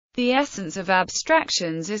The essence of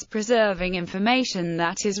abstractions is preserving information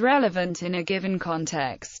that is relevant in a given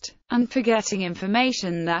context, and forgetting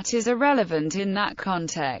information that is irrelevant in that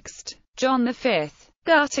context. John V.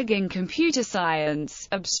 Guttig. In computer science,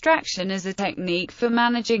 abstraction is a technique for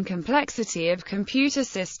managing complexity of computer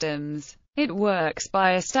systems. It works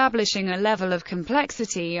by establishing a level of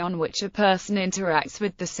complexity on which a person interacts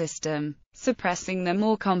with the system, suppressing the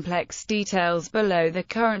more complex details below the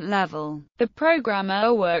current level. The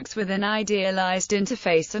programmer works with an idealized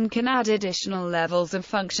interface and can add additional levels of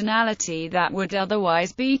functionality that would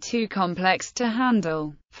otherwise be too complex to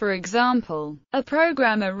handle. For example, a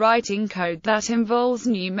programmer writing code that involves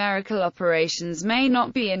numerical operations may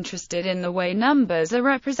not be interested in the way numbers are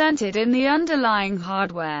represented in the underlying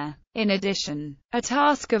hardware. In addition, a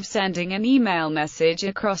task of sending an email message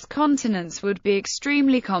across continents would be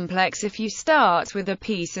extremely complex if you start with a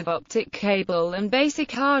piece of optic cable and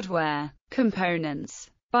basic hardware components.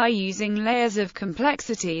 By using layers of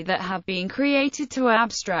complexity that have been created to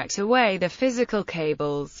abstract away the physical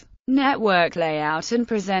cables, network layout, and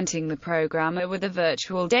presenting the programmer with a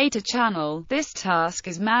virtual data channel, this task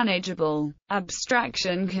is manageable.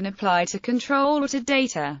 Abstraction can apply to control or to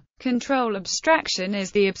data. Control abstraction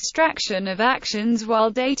is the abstraction of actions,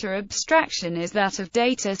 while data abstraction is that of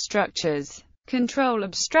data structures. Control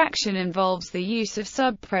abstraction involves the use of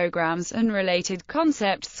subprograms and related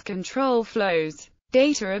concepts, control flows.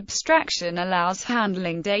 Data abstraction allows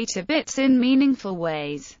handling data bits in meaningful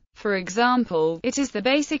ways. For example, it is the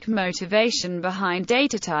basic motivation behind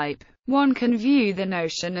data type. One can view the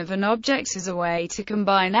notion of an object as a way to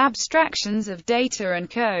combine abstractions of data and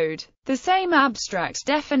code. The same abstract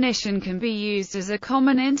definition can be used as a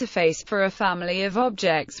common interface for a family of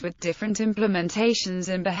objects with different implementations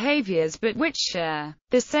and behaviors but which share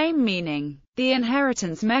the same meaning. The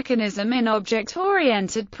inheritance mechanism in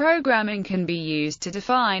object-oriented programming can be used to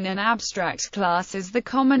define an abstract class as the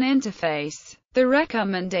common interface. The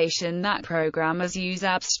recommendation that programmers use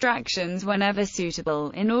abstractions whenever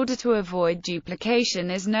suitable in order to avoid duplication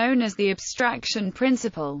is known as the abstraction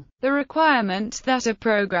principle. The requirement that a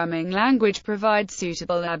programming language provide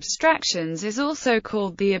suitable abstractions is also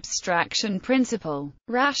called the abstraction principle.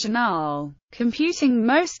 Rationale. Computing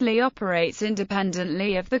mostly operates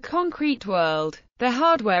independently of the concrete world. The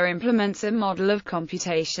hardware implements a model of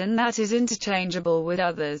computation that is interchangeable with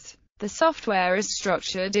others. The software is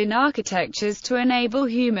structured in architectures to enable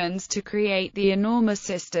humans to create the enormous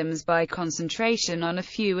systems by concentration on a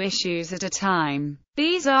few issues at a time.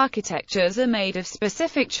 These architectures are made of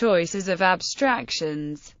specific choices of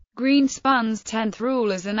abstractions. Greenspun's 10th rule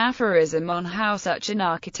is an aphorism on how such an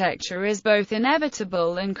architecture is both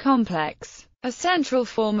inevitable and complex. A central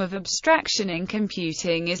form of abstraction in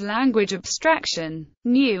computing is language abstraction.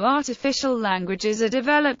 New artificial languages are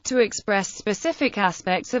developed to express specific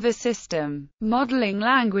aspects of a system. Modeling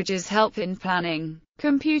languages help in planning.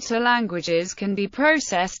 Computer languages can be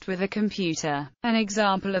processed with a computer. An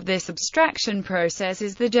example of this abstraction process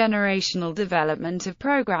is the generational development of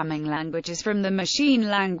programming languages from the machine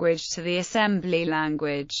language to the assembly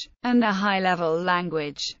language, and the high-level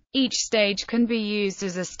language. Each stage can be used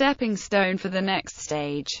as a stepping stone for the next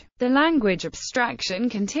stage. The language abstraction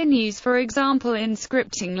continues, for example, in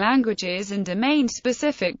scripting languages and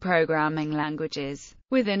domain-specific programming languages.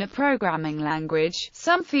 Within a programming language,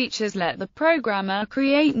 some features let the programmer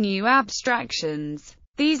create new abstractions.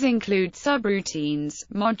 These include subroutines,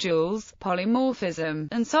 modules, polymorphism,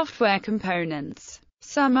 and software components.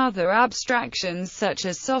 Some other abstractions, such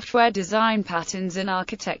as software design patterns and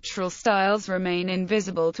architectural styles, remain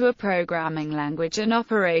invisible to a programming language and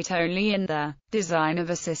operate only in the design of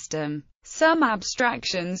a system. Some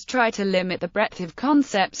abstractions try to limit the breadth of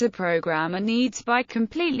concepts a programmer needs by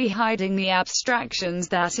completely hiding the abstractions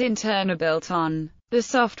that in turn are built on. The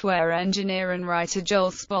software engineer and writer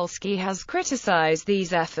Joel Spolsky has criticized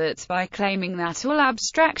these efforts by claiming that all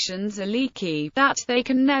abstractions are leaky, that they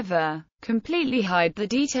can never completely hide the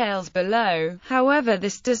details below. However,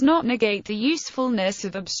 this does not negate the usefulness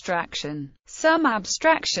of abstraction. Some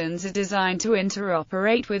abstractions are designed to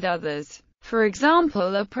interoperate with others. For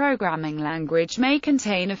example, a programming language may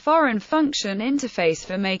contain a foreign function interface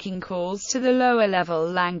for making calls to the lower-level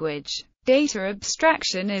language. Data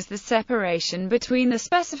abstraction is the separation between the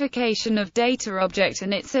specification of data object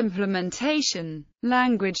and its implementation.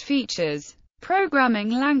 Language features. Programming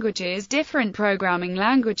languages. Different programming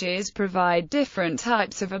languages provide different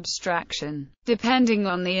types of abstraction, depending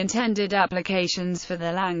on the intended applications for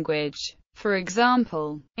the language. For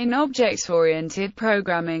example, in object-oriented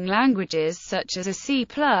programming languages such as C++,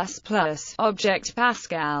 Object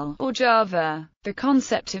Pascal, or Java, the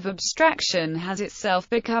concept of abstraction has itself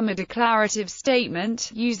become a declarative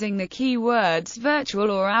statement, using the keywords virtual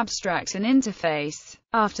or abstract an interface.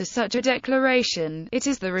 After such a declaration, it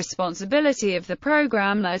is the responsibility of the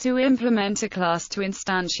programmer to implement a class to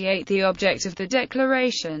instantiate the object of the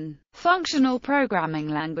declaration. Functional programming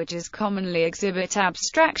languages commonly exhibit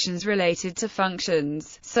abstractions related to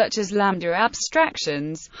functions, such as lambda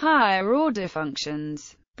abstractions, higher-order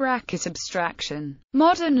functions, bracket abstraction.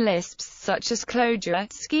 Modern Lisps such as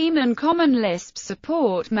Clojure, Scheme and Common Lisp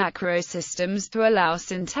support macro systems to allow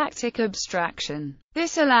syntactic abstraction.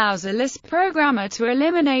 This allows a Lisp programmer to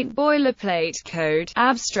eliminate boilerplate code,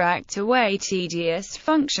 abstract away tedious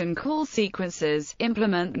function call sequences,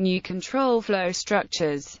 implement new control flow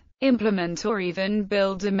structures, implement or even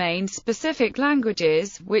build domain-specific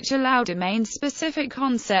languages, which allow domain-specific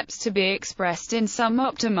concepts to be expressed in some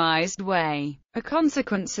optimized way. A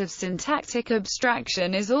consequence of syntactic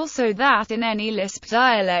abstraction is also that in any Lisp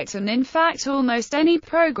dialect, and in fact almost any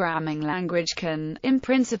programming language can, in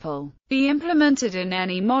principle, be implemented in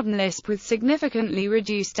any modern Lisp with significantly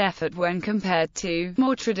reduced effort when compared to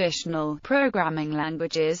more traditional programming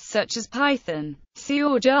languages such as Python, C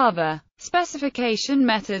or Java. Specification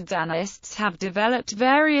methods. Analysts have developed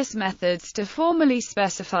various methods to formally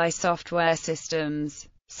specify software systems.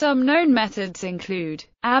 Some known methods include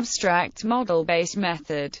abstract model-based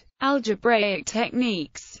method, algebraic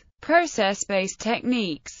techniques, process-based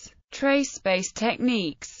techniques, trace-based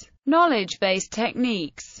techniques, knowledge-based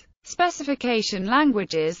techniques. Specification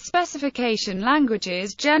languages. Specification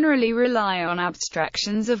languages generally rely on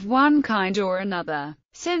abstractions of one kind or another.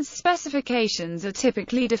 Since specifications are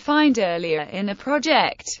typically defined earlier in a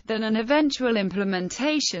project than an eventual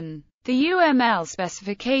implementation, the UML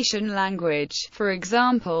specification language, for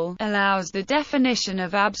example, allows the definition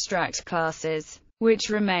of abstract classes, which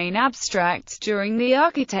remain abstract during the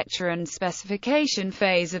architecture and specification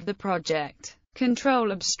phase of the project.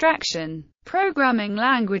 Control abstraction. Programming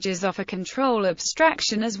languages offer control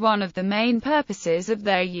abstraction as one of the main purposes of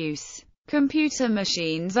their use. Computer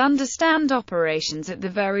machines understand operations at the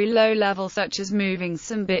very low level, such as moving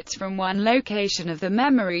some bits from one location of the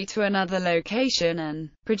memory to another location and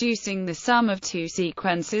producing the sum of two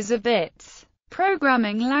sequences of bits.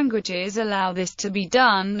 Programming languages allow this to be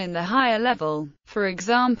done in the higher level. For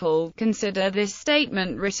example, consider this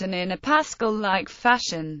statement written in a Pascal-like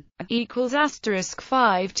fashion: equals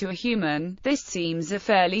 *5 to a human. This seems a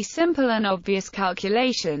fairly simple and obvious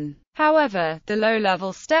calculation. However, the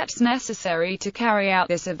low-level steps necessary to carry out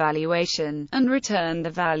this evaluation, and return the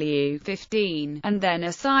value 15, and then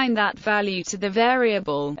assign that value to the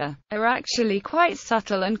variable a, are actually quite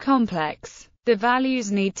subtle and complex. The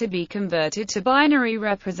values need to be converted to binary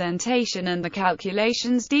representation and the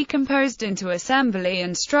calculations decomposed into assembly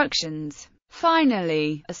instructions.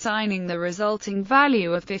 Finally, assigning the resulting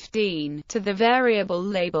value of 15 to the variable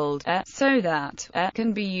labeled a, so that a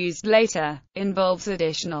can be used later, involves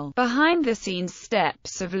additional, behind-the-scenes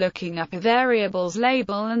steps of looking up a variable's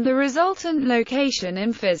label and the resultant location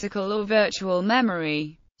in physical or virtual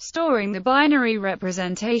memory, storing the binary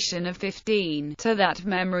representation of 15 to that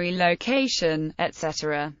memory location,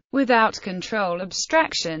 etc. Without control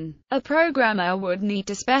abstraction, a programmer would need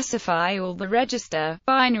to specify all the register,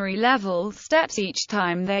 binary level steps each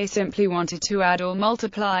time they simply wanted to add or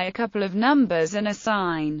multiply a couple of numbers and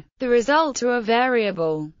assign the result to a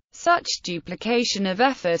variable. Such duplication of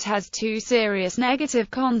effort has two serious negative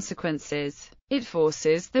consequences. It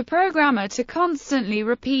forces the programmer to constantly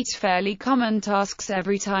repeat fairly common tasks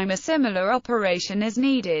every time a similar operation is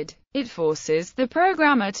needed. It forces the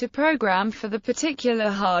programmer to program for the particular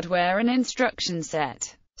hardware and instruction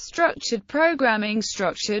set. Structured programming.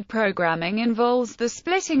 Structured programming involves the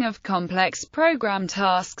splitting of complex program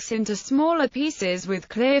tasks into smaller pieces with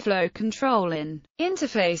clear flow control in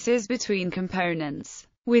interfaces between components,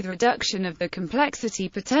 with reduction of the complexity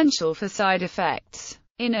potential for side effects.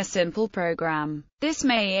 In a simple program, this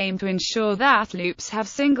may aim to ensure that loops have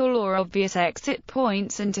single or obvious exit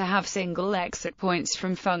points and to have single exit points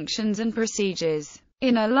from functions and procedures.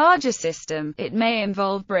 In a larger system, it may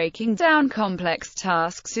involve breaking down complex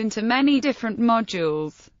tasks into many different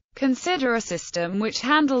modules. Consider a system which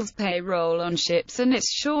handles payroll on ships and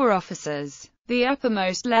its shore officers. The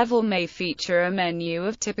uppermost level may feature a menu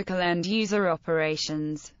of typical end-user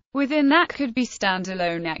operations. Within that could be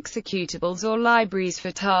standalone executables or libraries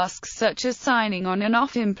for tasks such as signing on and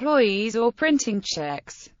off employees or printing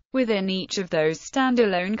checks. Within each of those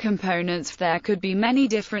standalone components there could be many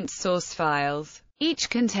different source files.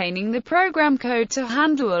 each containing the program code to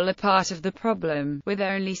handle a part of the problem, with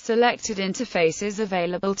only selected interfaces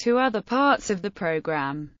available to other parts of the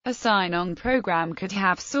program. A sign-on program could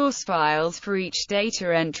have source files for each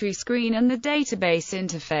data entry screen and the database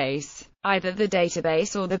interface. Either the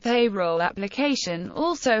database or the payroll application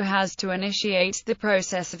also has to initiate the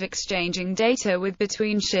process of exchanging data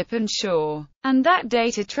between ship and shore, and that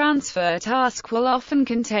data transfer task will often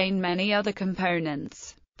contain many other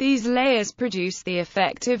components. These layers produce the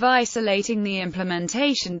effect of isolating the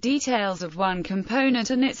implementation details of one component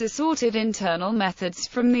and its assorted internal methods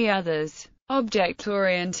from the others.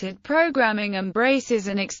 Object-oriented programming embraces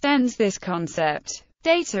and extends this concept.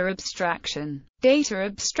 Data abstraction. Data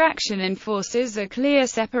abstraction enforces a clear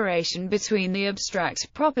separation between the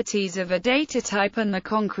abstract properties of a data type and the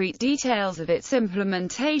concrete details of its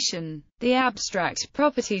implementation. The abstract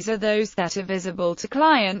properties are those that are visible to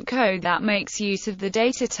client code that makes use of the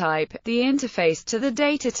data type, the interface to the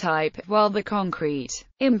data type, while the concrete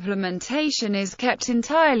implementation is kept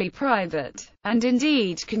entirely private, and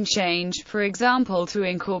indeed can change, for example to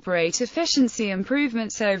incorporate efficiency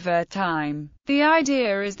improvements over time. The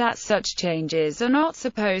idea is that such changes are not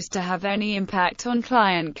supposed to have any impact on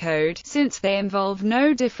client code, since they involve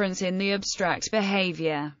no difference in the abstract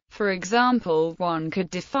behavior. For example, one could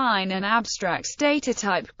define an abstract data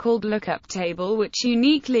type called lookup table which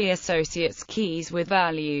uniquely associates keys with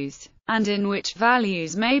values, and in which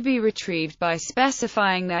values may be retrieved by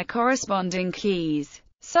specifying their corresponding keys.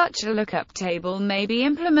 Such a lookup table may be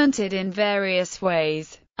implemented in various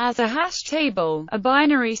ways, as a hash table, a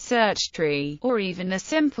binary search tree, or even a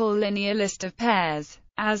simple linear list of pairs.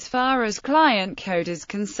 As far as client code is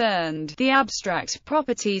concerned, the abstract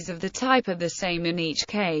properties of the type are the same in each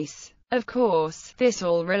case. Of course, this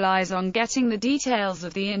all relies on getting the details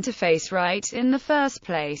of the interface right in the first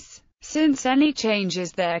place, since any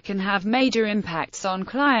changes there can have major impacts on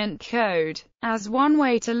client code. As one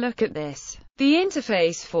way to look at this, the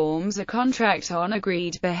interface forms a contract on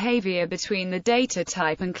agreed behavior between the data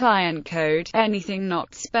type and client code. Anything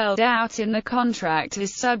not spelled out in the contract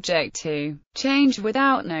is subject to change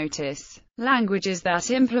without notice. Languages that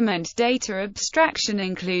implement data abstraction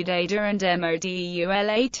include Ada and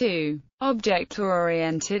Modula2.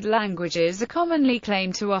 Object-oriented languages are commonly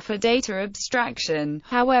claimed to offer data abstraction.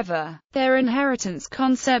 However, their inheritance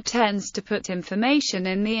concept tends to put information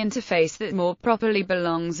in the interface that more properly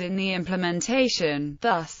belongs in the implementation.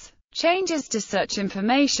 Thus, changes to such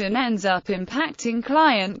information ends up impacting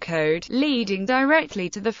client code, leading directly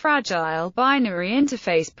to the fragile binary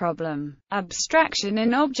interface problem. Abstraction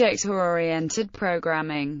in object-oriented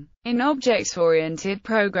programming. In object-oriented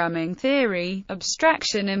programming theory,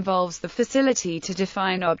 abstraction involves the facility to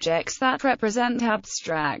define objects that represent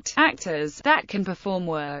abstract actors that can perform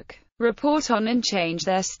work, report on and change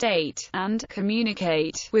their state, and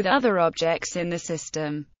communicate with other objects in the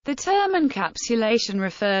system. The term encapsulation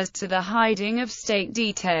refers to the hiding of state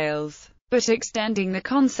details, but extending the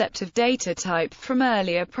concept of data type from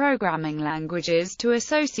earlier programming languages to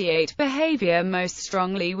associate behavior most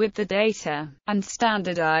strongly with the data, and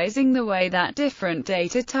standardizing the way that different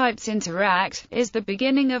data types interact, is the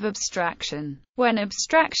beginning of abstraction. When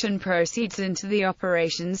abstraction proceeds into the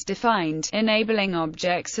operations defined, enabling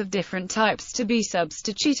objects of different types to be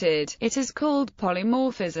substituted, it is called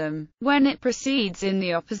polymorphism. When it proceeds in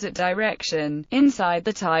the opposite direction, inside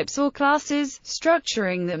the types or classes,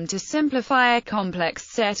 structuring them to simplify a complex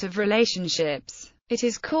set of relationships, it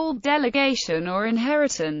is called delegation or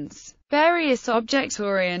inheritance. Various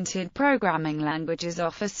object-oriented programming languages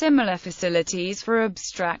offer similar facilities for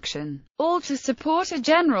abstraction, all to support a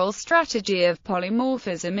general strategy of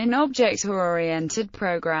polymorphism in object-oriented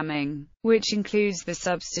programming, which includes the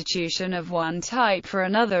substitution of one type for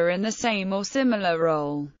another in the same or similar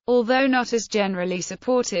role. Although not as generally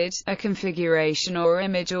supported, a configuration or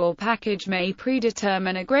image or package may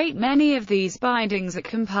predetermine a great many of these bindings at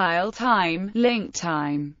compile time, link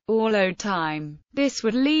time, or load time. This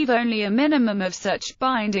would leave only a minimum of such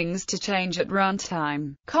bindings to change at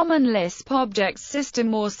runtime. Common Lisp objects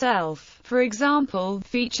system or self, for example,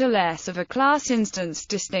 feature less of a class instance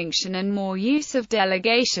distinction and more use of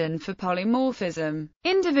delegation for polymorphism.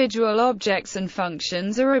 Individual objects and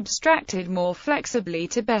functions are abstracted more flexibly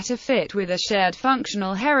to better fit with a shared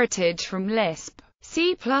functional heritage from Lisp.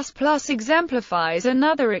 C++ exemplifies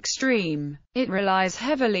another extreme. It relies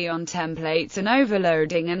heavily on templates and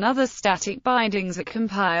overloading and other static bindings at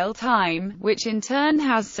compile time, which in turn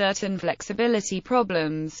has certain flexibility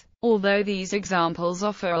problems. Although these examples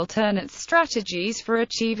offer alternate strategies for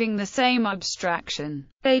achieving the same abstraction,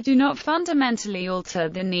 they do not fundamentally alter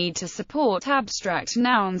the need to support abstract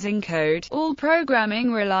nouns in code. All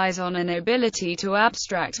programming relies on an ability to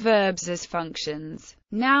abstract verbs as functions,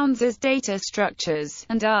 nouns as data structures,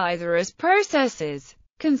 and either as processes.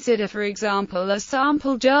 Consider, for example, a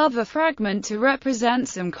sample Java fragment to represent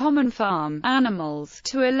some common farm animals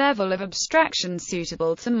to a level of abstraction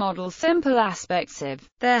suitable to model simple aspects of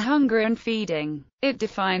their hunger and feeding. It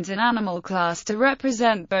defines an animal class to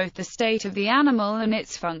represent both the state of the animal and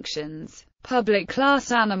its functions. Public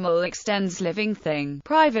class animal extends living thing,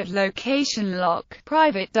 private location lock,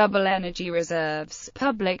 private double energy reserves,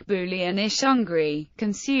 public boolean ish hungry,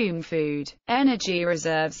 consume food, energy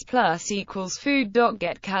reserves plus equals food dot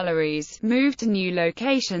get calories, move to new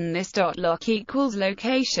location this dot lock equals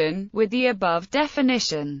location. With the above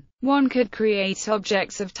definition, one could create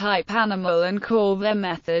objects of type animal and call their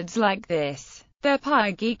methods like this. The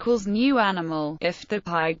pig equals new animal, if the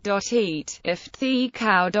pig.eat, if the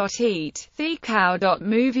cow.eat, the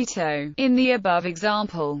cow.movito. In the above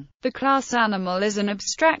example, the class animal is an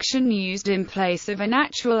abstraction used in place of an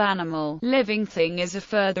actual animal. Living thing is a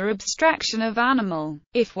further abstraction of animal.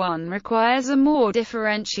 If one requires a more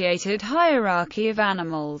differentiated hierarchy of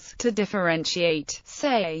animals to differentiate,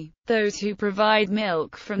 say, those who provide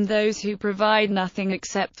milk from those who provide nothing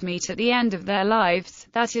except meat at the end of their lives,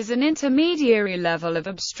 that is an intermediary level of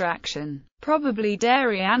abstraction. Probably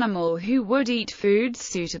dairy animal who would eat foods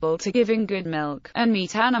suitable to giving good milk, and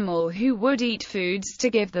meat animal who would eat foods to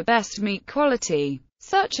give the best meat quality.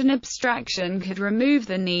 Such an abstraction could remove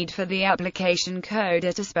the need for the application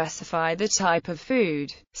coder to specify the type of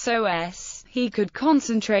food. So he could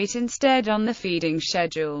concentrate instead on the feeding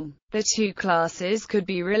schedule. The two classes could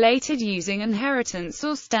be related using inheritance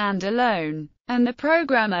or stand alone, and the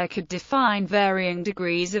programmer could define varying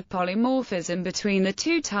degrees of polymorphism between the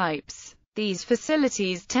two types. These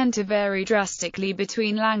facilities tend to vary drastically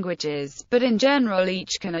between languages, but in general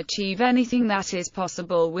each can achieve anything that is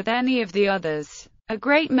possible with any of the others. A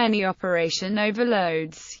great many operation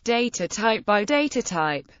overloads, data type by data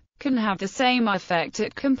type, can have the same effect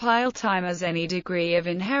at compile time as any degree of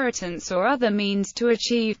inheritance or other means to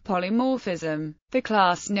achieve polymorphism. The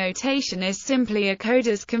class notation is simply a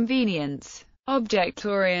coder's convenience.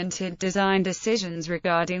 Object-oriented design decisions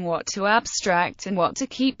regarding what to abstract and what to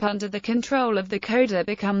keep under the control of the coder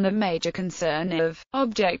become the major concern of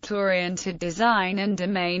object-oriented design and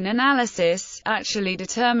domain analysis. Actually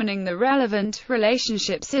determining the relevant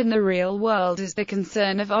relationships in the real world is the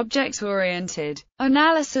concern of object-oriented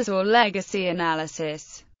analysis or legacy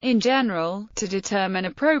analysis. In general, to determine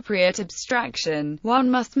appropriate abstraction, one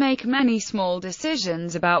must make many small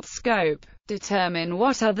decisions about scope, determine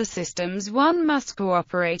what other systems one must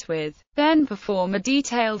cooperate with, then perform a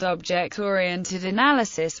detailed object-oriented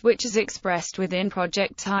analysis which is expressed within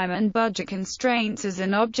project time and budget constraints as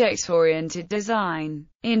an object-oriented design.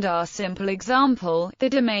 In our simple example, the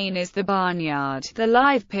domain is the barnyard, the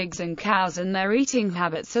live pigs and cows and their eating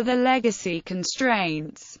habits are the legacy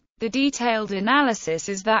constraints. The detailed analysis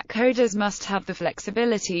is that coders must have the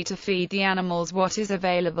flexibility to feed the animals what is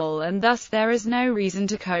available, and thus there is no reason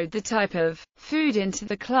to code the type of food into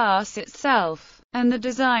the class itself. And the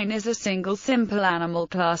design is a single simple animal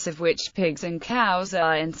class of which pigs and cows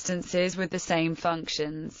are instances with the same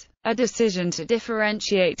functions. A decision to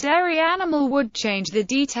differentiate dairy animal would change the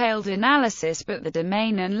detailed analysis, but the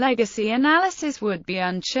domain and legacy analysis would be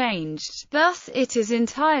unchanged. Thus, it is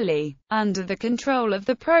entirely under the control of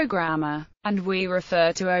the programmer, and we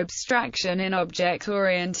refer to abstraction in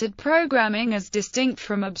object-oriented programming as distinct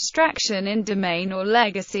from abstraction in domain or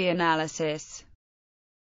legacy analysis.